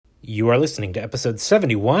You are listening to episode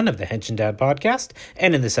 71 of the Henshin Dad podcast,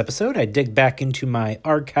 and in this episode, I dig back into my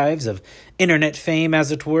archives of internet fame,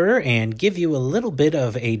 as it were, and give you a little bit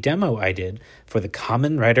of a demo I did for the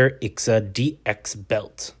Kamen Rider Ixa DX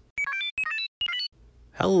belt.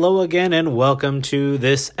 Hello again, and welcome to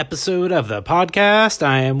this episode of the podcast.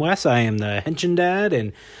 I am Wes, I am the Henshin Dad,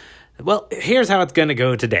 and well, here's how it's going to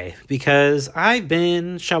go today, because I've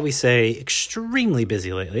been, shall we say, extremely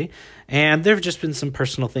busy lately, and there have just been some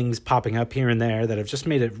personal things popping up here and there that have just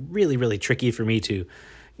made it really, really tricky for me to,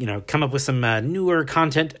 come up with some newer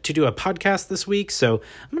content to do a podcast this week. So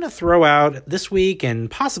I'm going to throw out this week and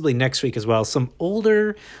possibly next week as well some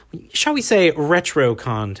older, shall we say, retro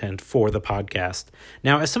content for the podcast.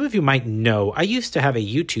 Now, as some of you might know, I used to have a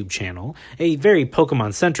YouTube channel, a very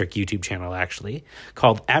Pokemon-centric YouTube channel, actually,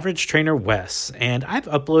 called Average Trainer Wes, and I've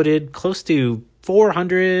uploaded close to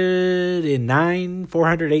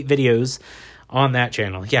 408 videos on that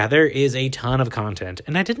channel. Yeah, there is a ton of content,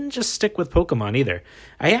 and I didn't just stick with Pokemon either.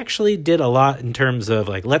 I actually did a lot in terms of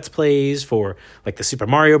like Let's Plays for like the Super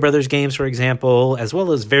Mario Brothers games, for example, as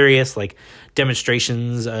well as various like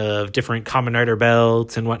demonstrations of different Kamen Rider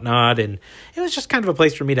belts and whatnot, and it was just kind of a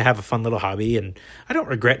place for me to have a fun little hobby, and I don't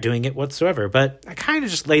regret doing it whatsoever, but I kind of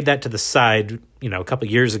just laid that to the side, a couple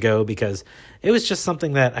years ago, because it was just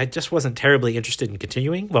something that I just wasn't terribly interested in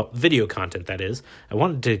continuing. Well, video content, that is. I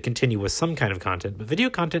wanted to continue with some kind of content, but video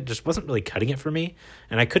content just wasn't really cutting it for me,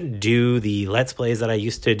 and I couldn't do the Let's Plays that I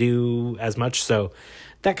used to do as much, so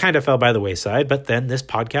that kind of fell by the wayside. But then this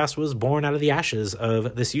podcast was born out of the ashes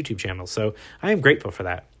of this YouTube channel, so I am grateful for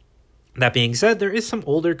that. That being said, there is some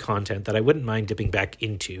older content that I wouldn't mind dipping back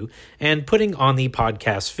into and putting on the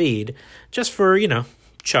podcast feed just for,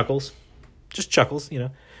 chuckles. Just chuckles,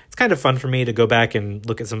 It's kind of fun for me to go back and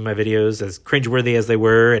look at some of my videos, as cringeworthy as they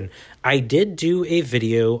were, and I did do a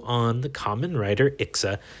video on the Kamen Rider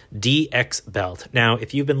Ixa DX belt. Now,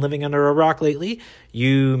 if you've been living under a rock lately,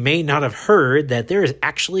 you may not have heard that there is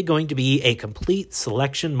actually going to be a complete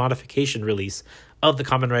selection modification release of the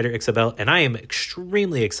Kamen Rider Ixa belt, and I am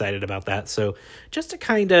extremely excited about that. So just to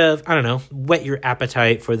kind of, whet your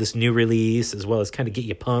appetite for this new release, as well as kind of get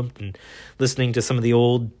you pumped and listening to some of the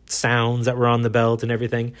old sounds that were on the belt and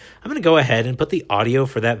everything, I'm going to go ahead and put the audio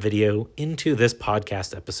for that video into this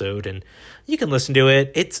podcast episode, and you can listen to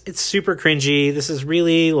it. It's super cringy. This is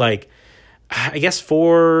really like, I guess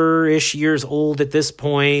 4-ish years old at this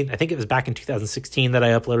point. I think it was back in 2016 that I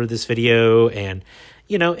uploaded this video, and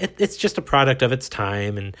it's just a product of its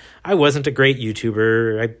time, and I wasn't a great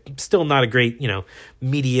YouTuber. I'm still not a great,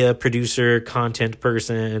 media producer, content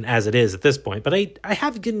person as it is at this point, but I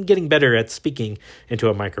have been getting better at speaking into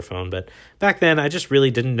a microphone. But back then, I just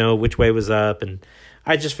really didn't know which way was up, and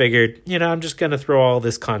I just figured, I'm just going to throw all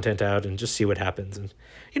this content out and just see what happens. And,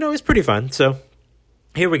 it was pretty fun, so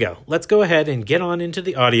here we go. Let's go ahead and get on into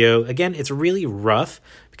the audio. Again, it's really rough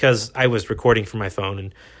because I was recording from my phone,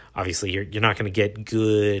 and obviously, you're not going to get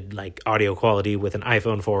good like audio quality with an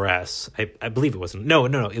iPhone 4S. I believe it wasn't. No,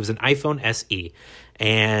 it was an iPhone SE.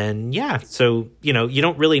 And yeah, so, you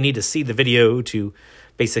don't really need to see the video to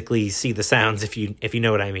basically see the sounds, if you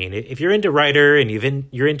know what I mean. If you're into Rider and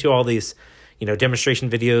you're into all these, demonstration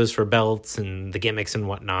videos for belts and the gimmicks and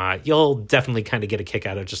whatnot, you'll definitely kind of get a kick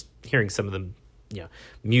out of just hearing some of the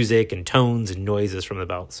music and tones and noises from the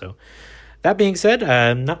belt. So that being said,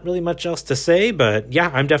 not really much else to say, but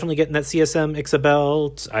yeah, I'm definitely getting that CSM Ixa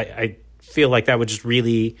belt. I feel like that would just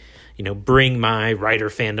really, bring my Rider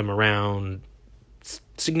fandom around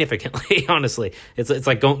significantly, honestly. It's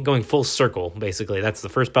like going full circle, basically. That's the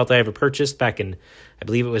first belt I ever purchased back in, I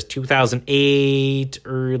believe it was 2008,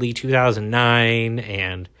 early 2009,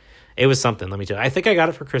 and it was something, let me tell you. I think I got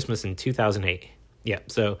it for Christmas in 2008. Yeah,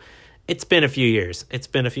 so It's been a few years,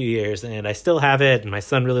 and I still have it, and my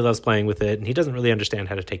son really loves playing with it, and he doesn't really understand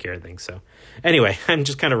how to take care of things. So anyway, I'm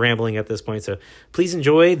just kind of rambling at this point, so please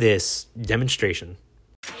enjoy this demonstration.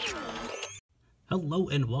 Hello,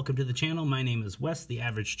 and welcome to the channel. My name is Wes, the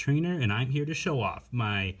Average Trainer, and I'm here to show off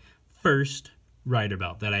my first Rider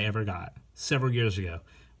belt that I ever got several years ago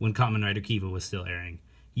when Kamen Rider Kiva was still airing.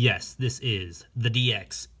 Yes, this is the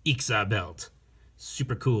DX Ixa belt.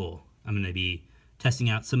 Super cool. I'm going to be testing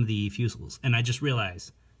out some of the fusels, and I just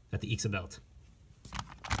realized that the Ixa belt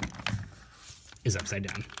is upside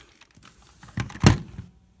down.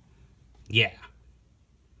 Yeah.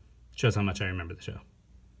 Shows how much I remember the show.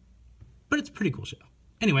 But it's a pretty cool show.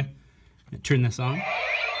 Anyway, I'm gonna turn this on. Let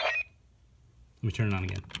me turn it on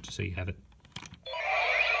again, just so you have it.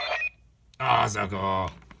 Oh, so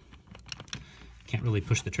cool. Can't really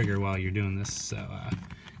push the trigger while you're doing this, so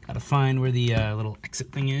gotta find where the little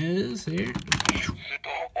exit thing is here.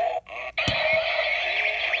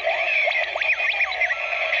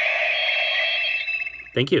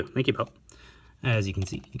 Thank you, Pop. As you can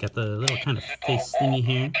see, you got the little kind of face thingy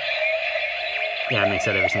here. Yeah, it makes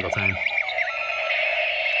that every single time.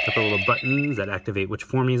 Got the little buttons that activate which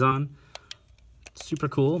form he's on. Super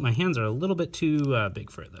cool. My hands are a little bit too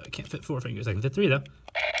big for it, though. I can't fit 4 fingers. I can fit 3, though.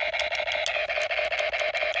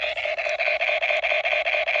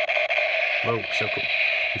 Whoa, so cool.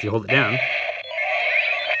 If you hold it down,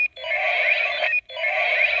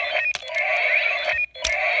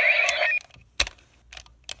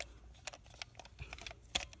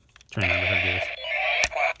 try and remember how to do this.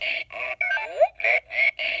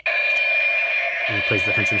 And he plays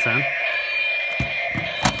the henshin sound.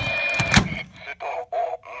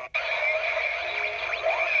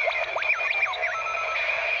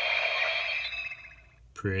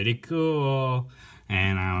 Pretty cool.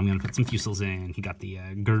 And I'm going to put some fusils in. He got the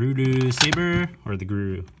Gerudo Saber, or the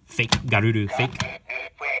Gerudo Fake. Gerudo Fake.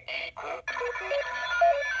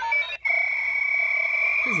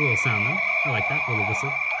 There's a little sound though. I like that little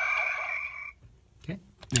whistle. Okay.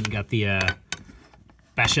 Then you got the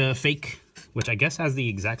Basha Fake, which I guess has the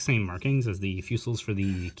exact same markings as the fusils for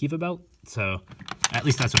the Kiva belt. So at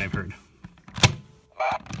least that's what I've heard.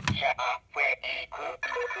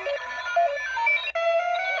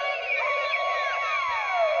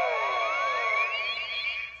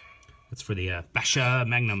 That's for the Basha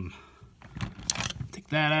Magnum. Take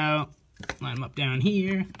that out, line them up down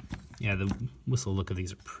here. Yeah, the whistle look of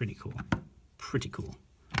these are pretty cool. Pretty cool.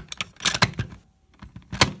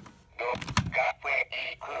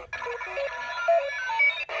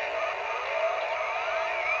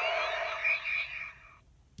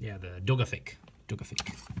 Yeah, the Doga Fake. Doga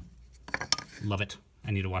Fake. Love it.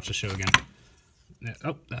 I need to watch the show again.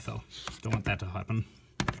 Oh, that fell. Don't want that to happen.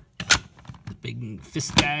 The big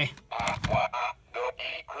fist guy.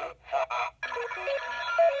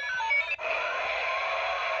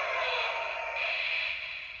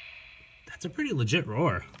 That's a pretty legit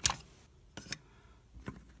roar.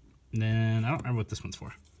 And then I don't remember what this one's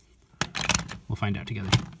for. We'll find out together.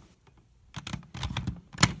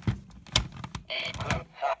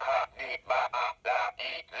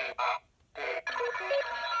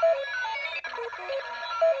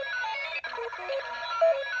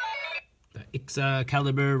 The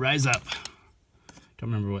Excalibur Rise Up. Don't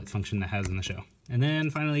remember what function that has in the show. And then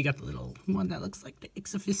finally you got the little one that looks like the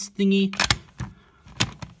Ixafist thingy.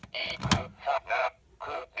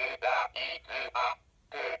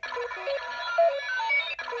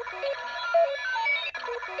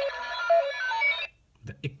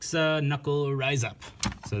 The Ixa Knuckle Rise Up.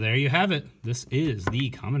 So there you have it. This is the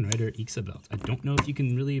Kamen Rider Ixa belt. I don't know if you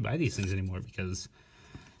can really buy these things anymore because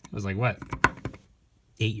it was like, what,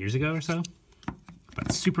 8 years ago or so?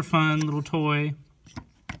 But super fun little toy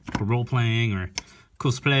for role-playing or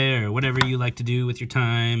cosplay or whatever you like to do with your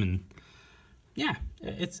time. And yeah,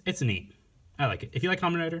 it's neat. I like it. If you like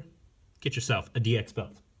Kamen Rider, get yourself a DX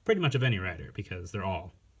belt. Pretty much of any rider because they're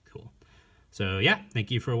all cool. So yeah, thank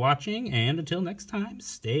you for watching, and until next time,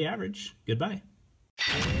 stay average. Goodbye.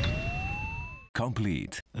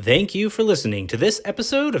 Complete. Thank you for listening to this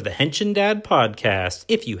episode of the Henshin Dad Podcast.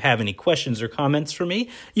 If you have any questions or comments for me,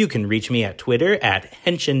 you can reach me at Twitter at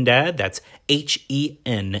HenshinDad, that's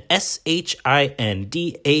HENSHINDAD,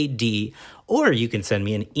 or you can send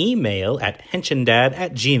me an email at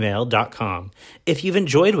henshindad@gmail.com. If you've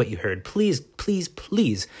enjoyed what you heard, please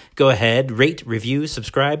go ahead, rate, review,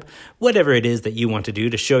 subscribe, whatever it is that you want to do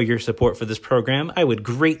to show your support for this program. I would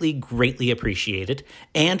greatly appreciate it.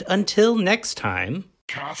 And until next time...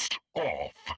 Cast off.